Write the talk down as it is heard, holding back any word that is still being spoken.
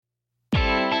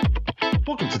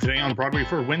Welcome to Today on Broadway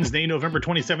for Wednesday, November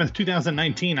 27th,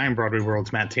 2019. I'm Broadway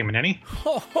World's Matt Tamanini.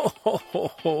 Ho, ho, ho, ho,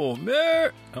 ho,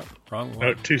 Matt. Oh, wrong one.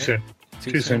 Oh, too soon.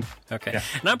 Too soon. Okay. Yeah.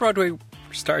 And I'm Broadway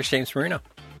star James Marino.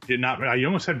 You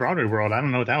almost said Broadway World. I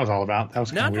don't know what that was all about. That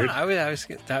was kind of weird. I was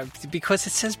because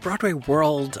it says Broadway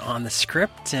World on the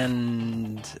script,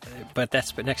 but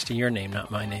that's next to your name, not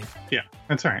my name. Yeah,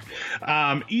 that's all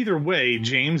right. Either way,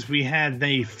 James, we had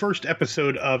the first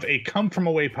episode of a Come From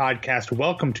Away podcast,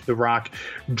 Welcome to the Rock,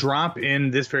 drop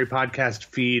in this very podcast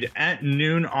feed at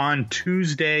noon on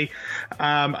Tuesday.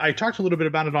 I talked a little bit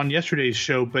about it on yesterday's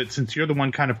show, but since you're the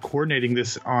one kind of coordinating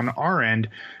this on our end,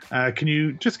 can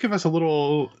you just give us a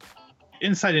little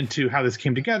insight into how this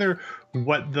came together,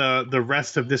 what the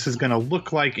rest of this is going to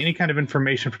look like, any kind of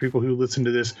information for people who listen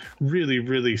to this really,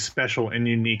 really special and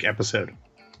unique episode?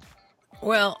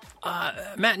 Well,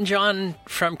 Matt and John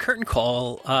from Curtain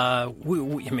Call,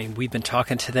 we've been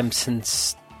talking to them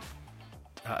since,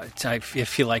 I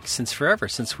feel like since forever,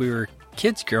 since we were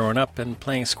kids growing up and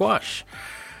playing squash.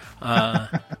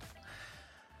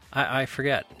 I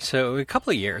forget. So a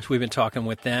couple of years we've been talking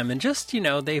with them, and just,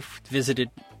 they've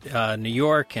visited New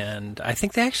York, and I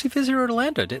think they actually visited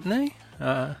Orlando, didn't they?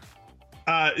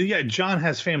 Yeah, John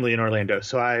has family in Orlando,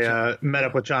 so I met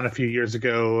up with John a few years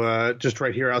ago, just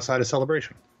right here outside of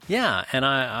Celebration. Yeah, and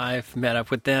I've met up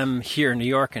with them here in New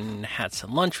York and had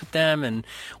some lunch with them, and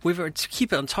we've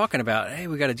keep on talking about, hey,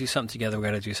 we got to do something together,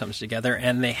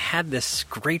 and they had this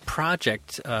great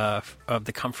project of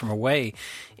the Come From Away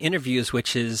interviews,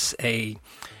 which is I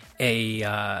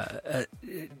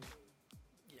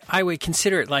would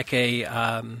consider it like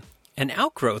an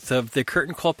outgrowth of the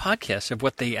Curtain Call podcast, of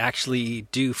what they actually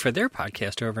do for their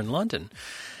podcast over in London.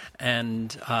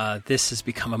 And this has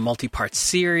become a multi-part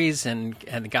series, and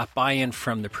got buy-in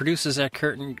from the producers at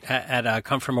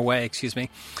Come From Away, excuse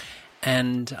me.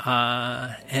 And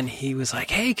he was like,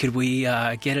 "Hey, could we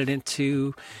get it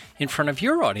in front of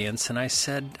your audience?" And I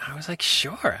was like,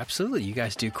 "Sure, absolutely. You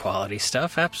guys do quality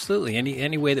stuff, absolutely.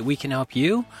 Any way that we can help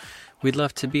you, we'd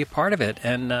love to be a part of it."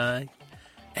 And I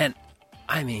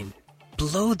mean,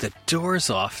 blow the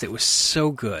doors off. It was so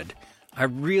good. I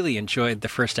really enjoyed the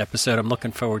first episode. I'm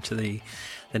looking forward to the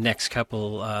next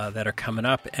couple that are coming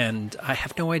up, and I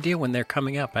have no idea when they're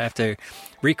coming up. I have to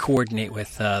re-coordinate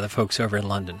with the folks over in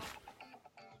London.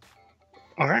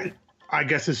 All right. I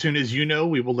guess as soon as you know,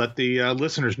 we will let the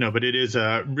listeners know. But it is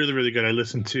really, really good. I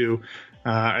listened to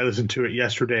it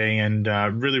yesterday, and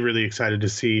really, really excited to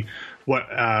see what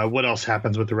else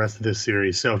happens with the rest of this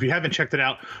series. So if you haven't checked it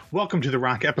out, Welcome to the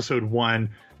Rock episode 1,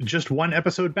 just one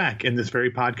episode back in this very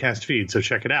podcast feed. So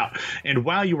check it out. And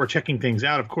while you are checking things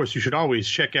out, of course, you should always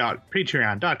check out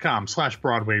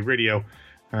patreon.com/Broadway Radio.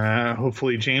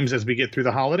 Hopefully, James, as we get through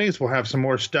the holidays, we'll have some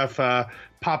more stuff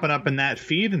popping up in that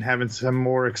feed, and having some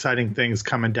more exciting things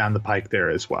coming down the pike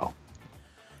there as well.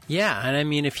 Yeah, and I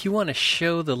mean, if you want to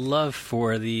show the love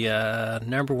for the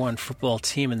number one football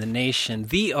team in the nation,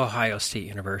 the Ohio State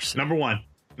University. Number one,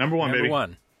 baby.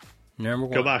 Number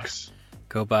one. Go Bucks.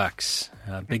 Go Bucks.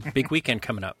 Big weekend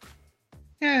coming up.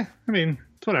 Yeah, I mean,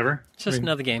 it's whatever. It's just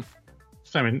another game.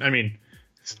 I mean,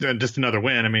 it's just another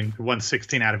win. I mean, we won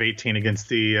 16 out of 18 against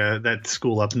that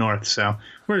school up north, so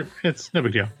it's no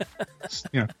big deal.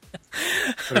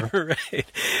 All right.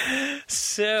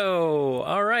 So,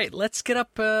 all right, let's get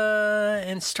up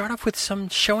and start off with some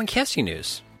show and casting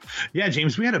news. Yeah,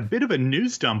 James, we had a bit of a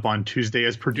news dump on Tuesday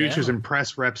as producers and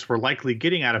press reps were likely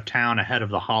getting out of town ahead of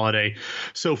the holiday.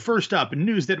 So first up,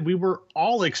 news that we were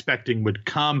all expecting would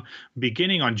come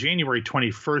beginning on January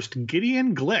 21st.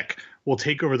 Gideon Glick will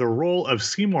take over the role of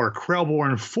Seymour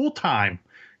Krelborn full-time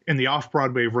in the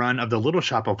off-Broadway run of The Little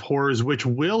Shop of Horrors, which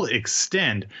will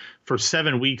extend for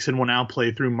 7 weeks and will now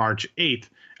play through March 8th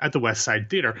at the West Side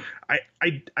Theater.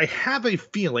 I have a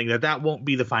feeling that won't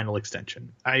be the final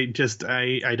extension. I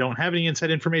don't have any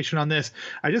inside information on this.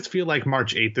 I just feel like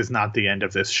March 8th is not the end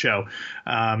of this show.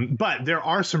 But there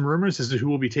are some rumors as to who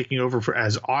will be taking over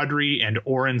as Audrey and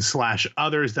Oren /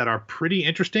 others that are pretty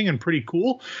interesting and pretty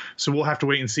cool. So we'll have to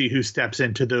wait and see who steps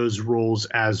into those roles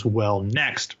as well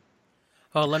next.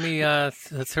 Oh, let me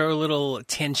throw a little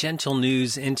tangential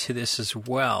news into this as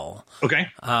well. Okay.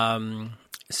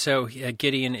 So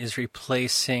Gideon is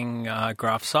replacing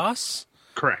Groff Sauce.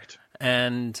 Correct.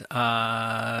 And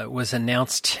was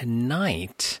announced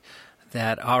tonight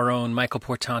that our own Michael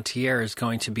Portantiere is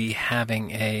going to be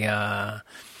having an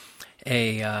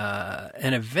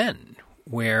event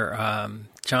where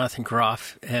Jonathan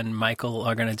Groff and Michael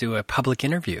are going to do a public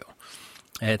interview.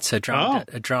 It's a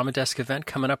drama desk event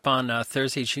coming up on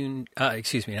Thursday,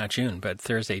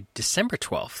 Thursday, December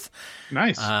 12th.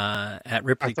 Nice. At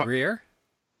Ripley Greer.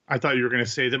 I thought you were going to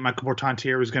say that Michael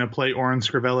Portantiere was going to play Orin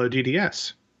Scrivello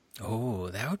DDS. Oh,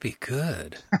 that would be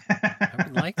good. I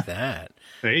would like that.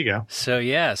 There you go. So,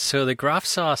 yeah. So the Groff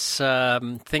Sauce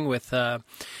thing with the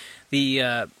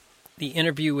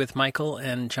interview with Michael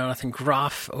and Jonathan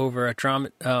Groff over at Drama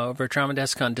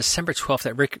Desk on December 12th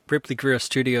at Ripley Grill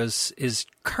Studios is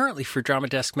currently for Drama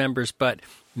Desk members, but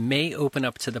may open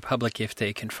up to the public if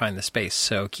they can find the space.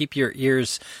 So keep your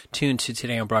ears tuned to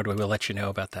Today on Broadway. We'll let you know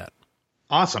about that.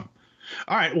 Awesome.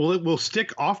 All right, well, we'll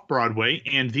stick off Broadway,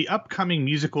 and the upcoming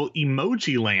musical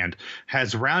Emoji Land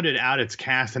has rounded out its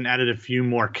cast and added a few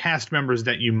more cast members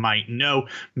that you might know.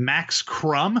 Max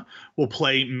Crumb will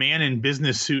play Man in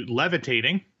Business Suit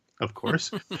Levitating, of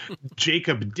course.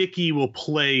 Jacob Dickey will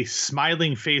play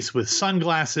Smiling Face with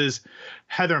Sunglasses.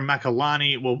 Heather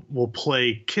McAlani will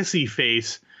play Kissy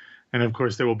Face. And, of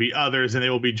course, there will be others, and they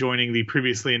will be joining the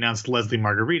previously announced Leslie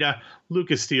Margarita,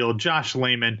 Lucas Steele, Josh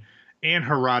Lehman, Ann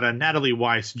Harada, Natalie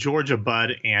Weiss, Georgia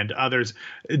Budd, and others.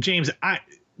 James,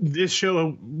 this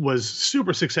show was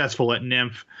super successful at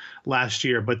NYMF last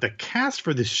year, but the cast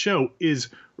for this show is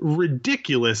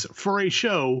ridiculous for a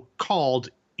show called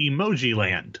Emoji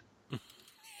Land. It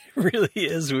really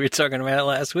is. We were talking about it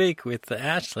last week with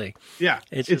Ashley. Yeah,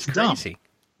 it's crazy. Dumb.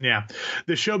 Yeah.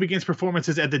 The show begins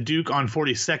performances at the Duke on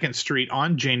 42nd Street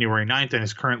on January 9th and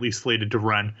is currently slated to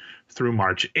run through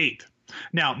March 8th.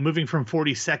 Now, moving from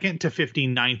 42nd to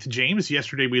 59th, James,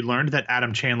 yesterday we learned that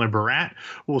Adam Chandler Barat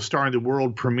will star in the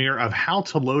world premiere of How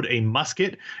to Load a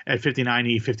Musket at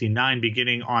 59E59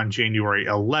 beginning on January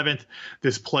 11th.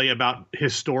 This play about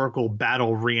historical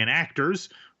battle reenactors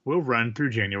will run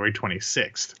through January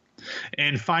 26th.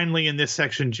 And finally, in this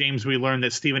section, James, we learned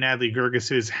that Stephen Adly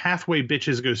Gurgis's Halfway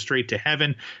Bitches Go Straight to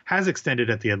Heaven has extended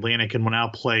at the Atlantic and will now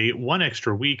play one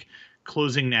extra week,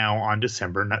 closing now on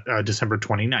December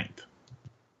 29th.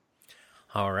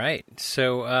 All right.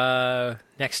 So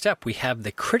next up, we have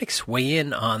the critics weigh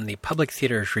in on the Public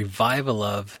Theater's revival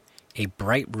of A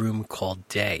Bright Room Called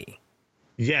Day.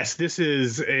 Yes, this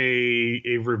is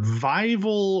a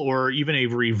revival or even a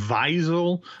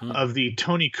revisal of the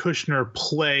Tony Kushner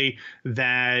play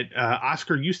that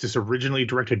Oscar Eustis originally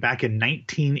directed back in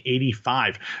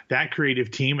 1985. That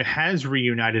creative team has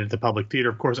reunited at the Public Theater.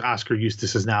 Of course, Oscar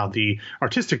Eustis is now the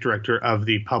artistic director of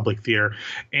the Public Theater,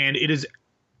 and it is,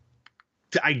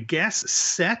 I guess,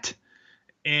 set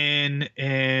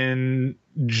in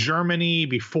Germany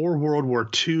before World War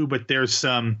II, but there's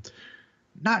some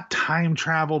not time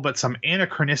travel, but some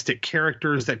anachronistic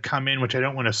characters that come in, which I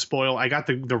don't want to spoil. I got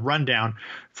the rundown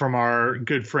from our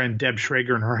good friend Deb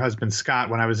Schrager and her husband Scott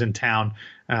when I was in town.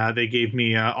 They gave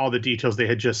me all the details. They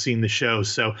had just seen the show.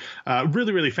 So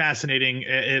really, really fascinating,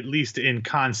 at least in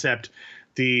concept.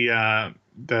 The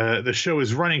show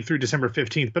is running through December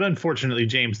 15th, but unfortunately,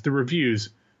 James, the reviews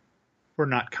were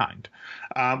not kind.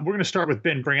 We're going to start with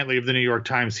Ben Brantley of the New York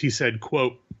Times. He said,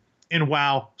 quote, "And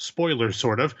while, spoilers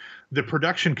sort of, the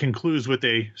production concludes with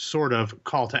a sort of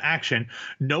call to action,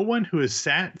 no one who has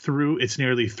sat through its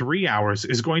nearly 3 hours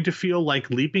is going to feel like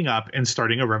leaping up and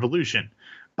starting a revolution.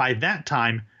 By that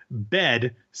time,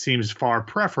 bed seems far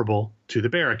preferable to the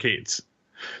barricades."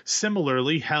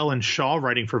 Similarly, Helen Shaw,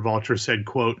 writing for Vulture, said,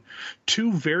 quote,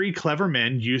 "Two very clever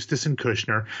men, Eustis and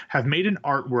Kushner, have made an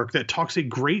artwork that talks a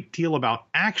great deal about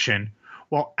action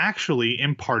while actually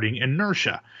imparting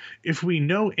inertia. If we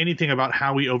know anything about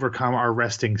how we overcome our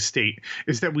resting state,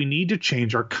 is that we need to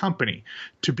change our company,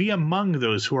 to be among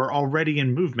those who are already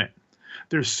in movement.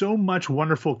 There's so much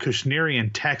wonderful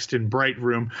Kushnerian text in Bright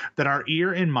Room that our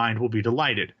ear and mind will be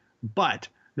delighted. But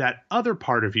that other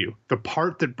part of you, the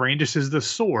part that brandishes the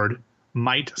sword,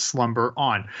 might slumber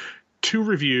on." Two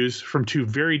reviews from two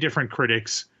very different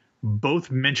critics,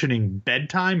 both mentioning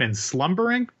bedtime and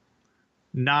slumbering.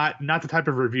 Not the type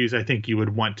of reviews I think you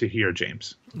would want to hear,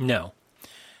 James. No,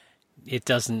 it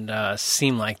doesn't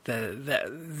seem like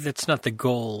that's not the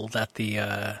goal that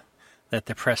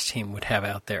the press team would have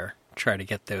out there. Try to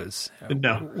get those.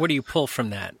 No. What do you pull from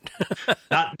that?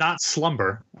 not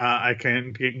slumber. I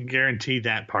can guarantee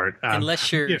that part.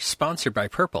 Unless you're sponsored by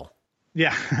Purple.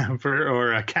 Yeah,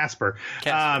 or Casper.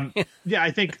 Yeah,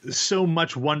 I think so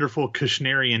much wonderful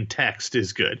Kushnerian text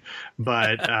is good.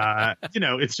 But,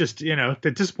 it's just,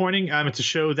 disappointing. It's a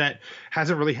show that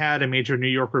hasn't really had a major New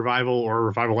York revival or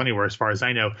revival anywhere, as far as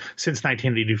I know, since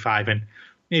 1985. And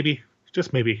maybe,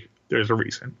 just maybe, there's a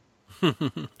reason.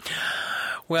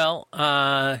 Well,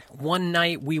 one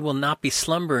night we will not be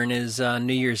slumbering is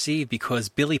New Year's Eve because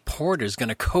Billy Porter is going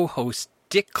to co-host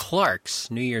Dick Clark's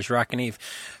New Year's Rockin' Eve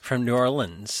from New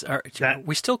Orleans. Are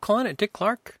we still calling it Dick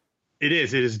Clark? It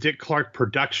is. It is Dick Clark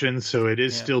Productions, so it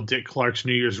is still Dick Clark's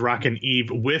New Year's Rockin'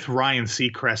 Eve with Ryan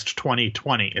Seacrest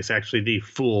 2020 is actually the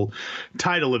full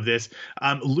title of this.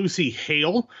 Lucy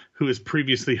Hale, who has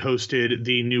previously hosted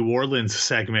the New Orleans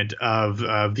segment of the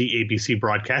ABC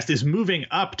broadcast, is moving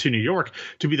up to New York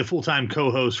to be the full-time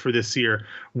co-host for this year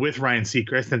with Ryan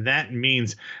Seacrest, and that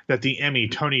means that the Emmy,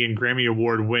 Tony, and Grammy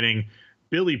Award-winning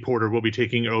Billy Porter will be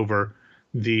taking over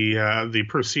the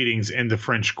proceedings in the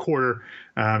French Quarter.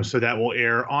 So that will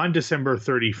air on December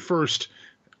 31st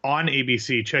on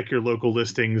ABC. Check your local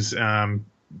listings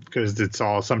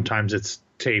because sometimes it's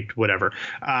taped, whatever.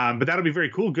 But that'll be very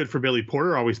cool. Good for Billy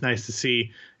Porter. Always nice to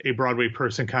see a Broadway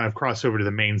person kind of cross over to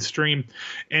the mainstream.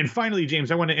 And finally,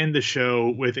 James, I want to end the show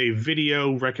with a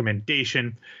video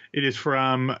recommendation. It is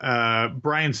from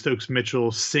Brian Stokes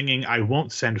Mitchell singing I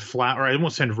Won't Send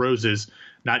Roses.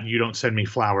 Not You Don't Send Me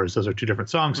Flowers. Those are two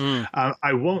different songs.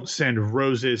 I Won't Send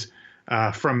Roses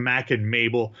from Mac and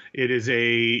Mabel. It is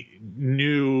a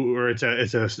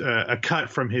cut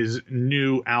from his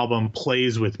new album,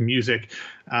 Plays with Music.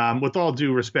 With all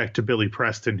due respect to Billy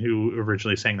Preston, who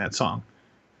originally sang that song.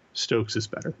 Stokes is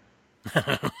better.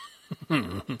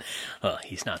 Well,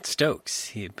 he's not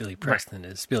Stokes. Billy Preston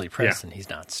is Billy Preston. Yeah. He's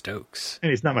not Stokes. And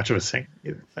he's not much of a singer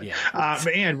either. But,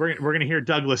 and we're going to hear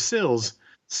Douglas Sills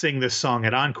sing this song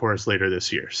at Encores later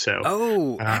this year.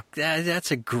 So,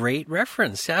 that's a great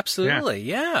reference. Absolutely,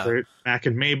 yeah. Mac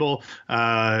and Mabel,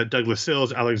 Douglas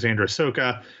Sills, Alexandra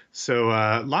Soka. So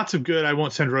lots of good I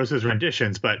Won't Send Roses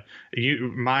renditions, but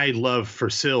my love for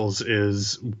Sills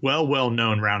is well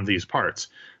known around these parts.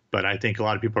 But I think a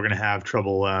lot of people are going to have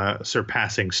trouble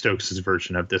surpassing Stokes'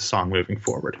 version of this song moving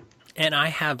forward. And I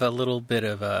have a little bit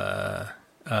of a...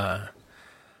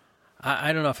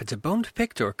 I don't know if it's a bone to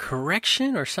pick or a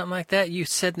correction or something like that. You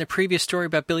said in the previous story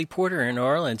about Billy Porter in New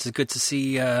Orleans. It's good to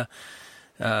see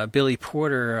Billy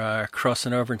Porter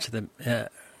crossing over into the.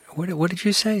 What did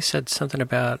you say? Said something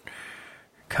about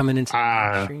coming into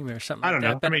the stream or something. I don't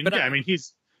know. But, I mean,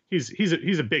 he's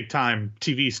a big time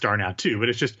TV star now too. But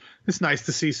it's nice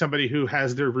to see somebody who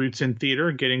has their roots in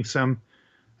theater getting some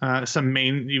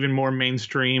even more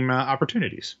mainstream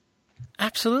opportunities.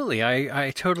 Absolutely.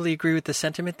 I totally agree with the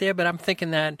sentiment there, but I'm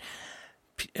thinking that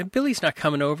Billy's not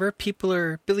coming over.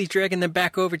 Billy's dragging them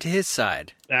back over to his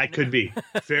side. That could be.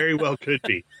 Very well could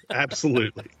be.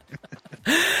 Absolutely.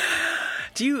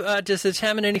 Does the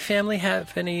Tamanini family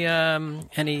have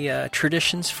any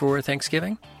traditions for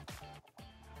Thanksgiving?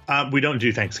 We don't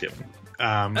do Thanksgiving.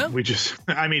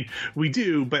 We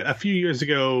do, but a few years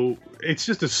ago, it's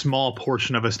just a small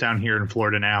portion of us down here in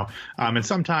Florida now. And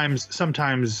sometimes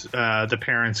the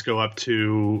parents go up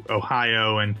to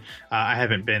Ohio, and I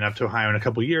haven't been up to Ohio in a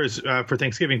couple of years for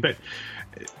Thanksgiving, but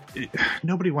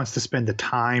nobody wants to spend the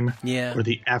time or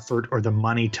the effort or the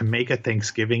money to make a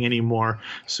Thanksgiving anymore.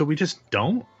 So we just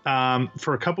don't.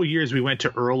 For a couple of years, we went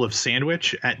to Earl of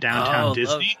Sandwich at downtown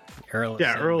Disney.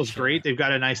 Earl's great. They've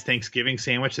got a nice Thanksgiving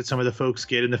sandwich that some of the folks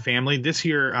get in the family. This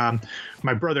year,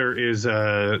 my brother is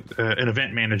an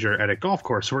event manager at a golf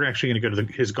course. So we're actually going to go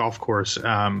to his golf course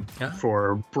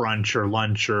for brunch or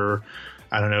lunch or,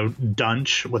 I don't know,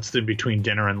 dunch. What's the between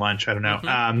dinner and lunch? I don't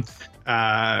know.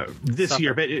 This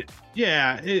year, but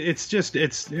it's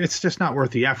just not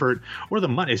worth the effort or the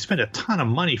money. Spend a ton of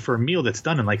money for a meal that's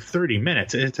done in like 30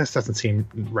 minutes. It just doesn't seem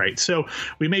right. So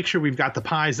we make sure we've got the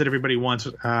pies that everybody wants.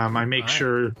 I make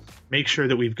sure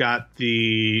that we've got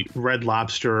the Red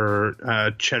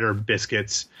Lobster cheddar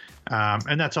biscuits,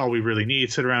 and that's all we really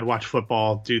need. Sit around, watch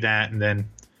football, do that, and then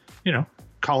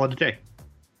call it a day.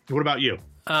 What about you?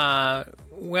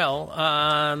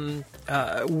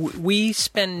 We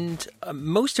spend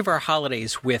most of our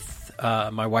holidays with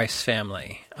my wife's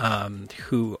family,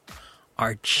 who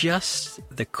are just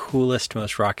the coolest,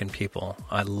 most rockin' people.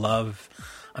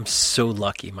 I'm so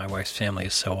lucky. My wife's family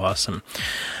is so awesome.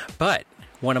 But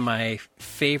one of my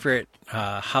favorite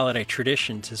holiday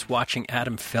traditions is watching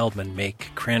Adam Feldman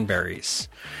make cranberries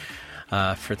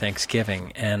for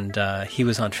Thanksgiving, and he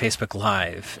was on Facebook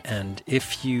Live. And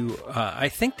if you, I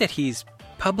think that he's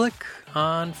public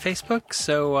on Facebook,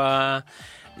 so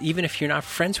even if you're not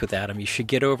friends with Adam, you should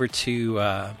get over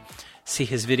to see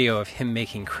his video of him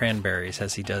making cranberries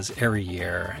as he does every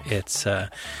year. It's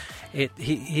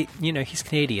he's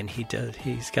Canadian.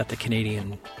 He's got the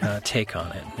Canadian take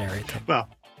on it and everything. Well,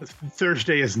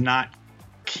 Thursday is not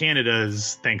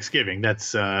Canada's Thanksgiving.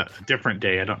 That's a different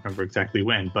day. I don't remember exactly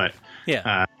when, but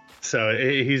so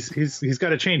he's got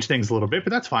to change things a little bit, but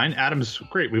that's fine. Adam's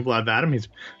great. We've loved Adam. He's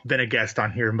been a guest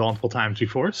on here multiple times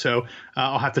before, so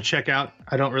I'll have to check out.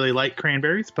 I don't really like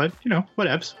cranberries, but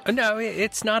whatevs. No,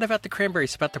 it's not about the cranberries.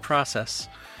 It's about the process.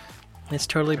 It's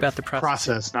totally about the process.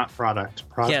 Process, not product.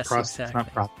 Yes, process, exactly.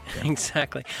 not product. Yeah.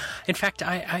 Exactly. In fact,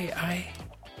 I've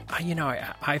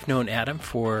known Adam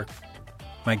for,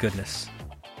 my goodness,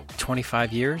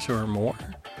 25 years or more.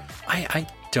 I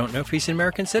don't know if he's an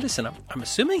American citizen. I'm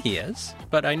assuming he is,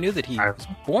 but I knew that he was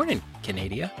born in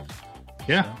Canada.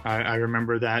 Yeah, So. I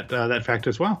remember that fact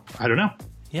as well. I don't know.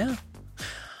 Yeah.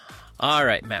 All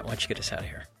right, Matt, why don't you get us out of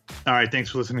here? All right, thanks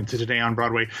for listening to Today on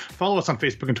Broadway. Follow us on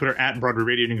Facebook and Twitter at Broadway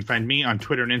Radio. You can find me on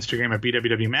Twitter and Instagram at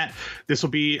BWWMatt. This will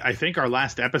be, I think, our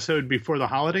last episode before the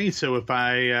holiday. So if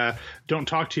I don't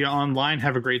talk to you online,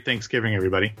 have a great Thanksgiving,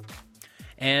 everybody.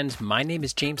 And my name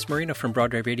is James Marino from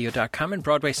BroadwayRadio.com and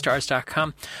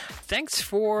BroadwayStars.com. Thanks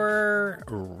for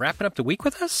wrapping up the week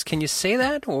with us. Can you say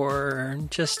that? Or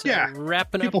just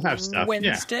wrapping up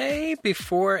Wednesday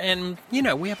before? And,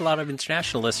 we have a lot of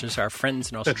international listeners, our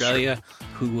friends in Australia,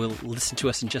 who will listen to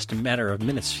us in just a matter of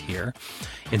minutes here.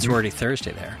 It's already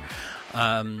Thursday there.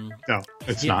 No,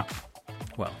 it's not.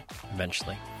 Well,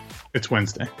 eventually. It's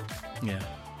Wednesday. Yeah.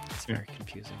 It's very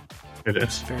confusing. It is.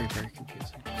 It's very, very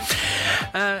confusing.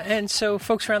 And so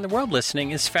folks around the world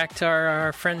listening, in fact,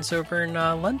 our friends over in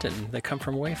London, they come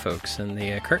from away folks and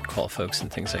the curtain call folks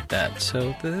and things like that.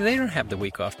 So they don't have the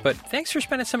week off. But thanks for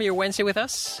spending some of your Wednesday with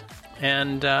us.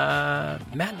 And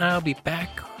Matt and I will be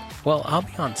back. Well, I'll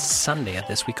be on Sunday at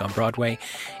This Week on Broadway.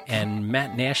 And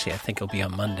Matt and Ashley, I think, will be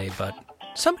on Monday. But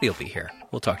somebody will be here.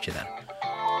 We'll talk to you then.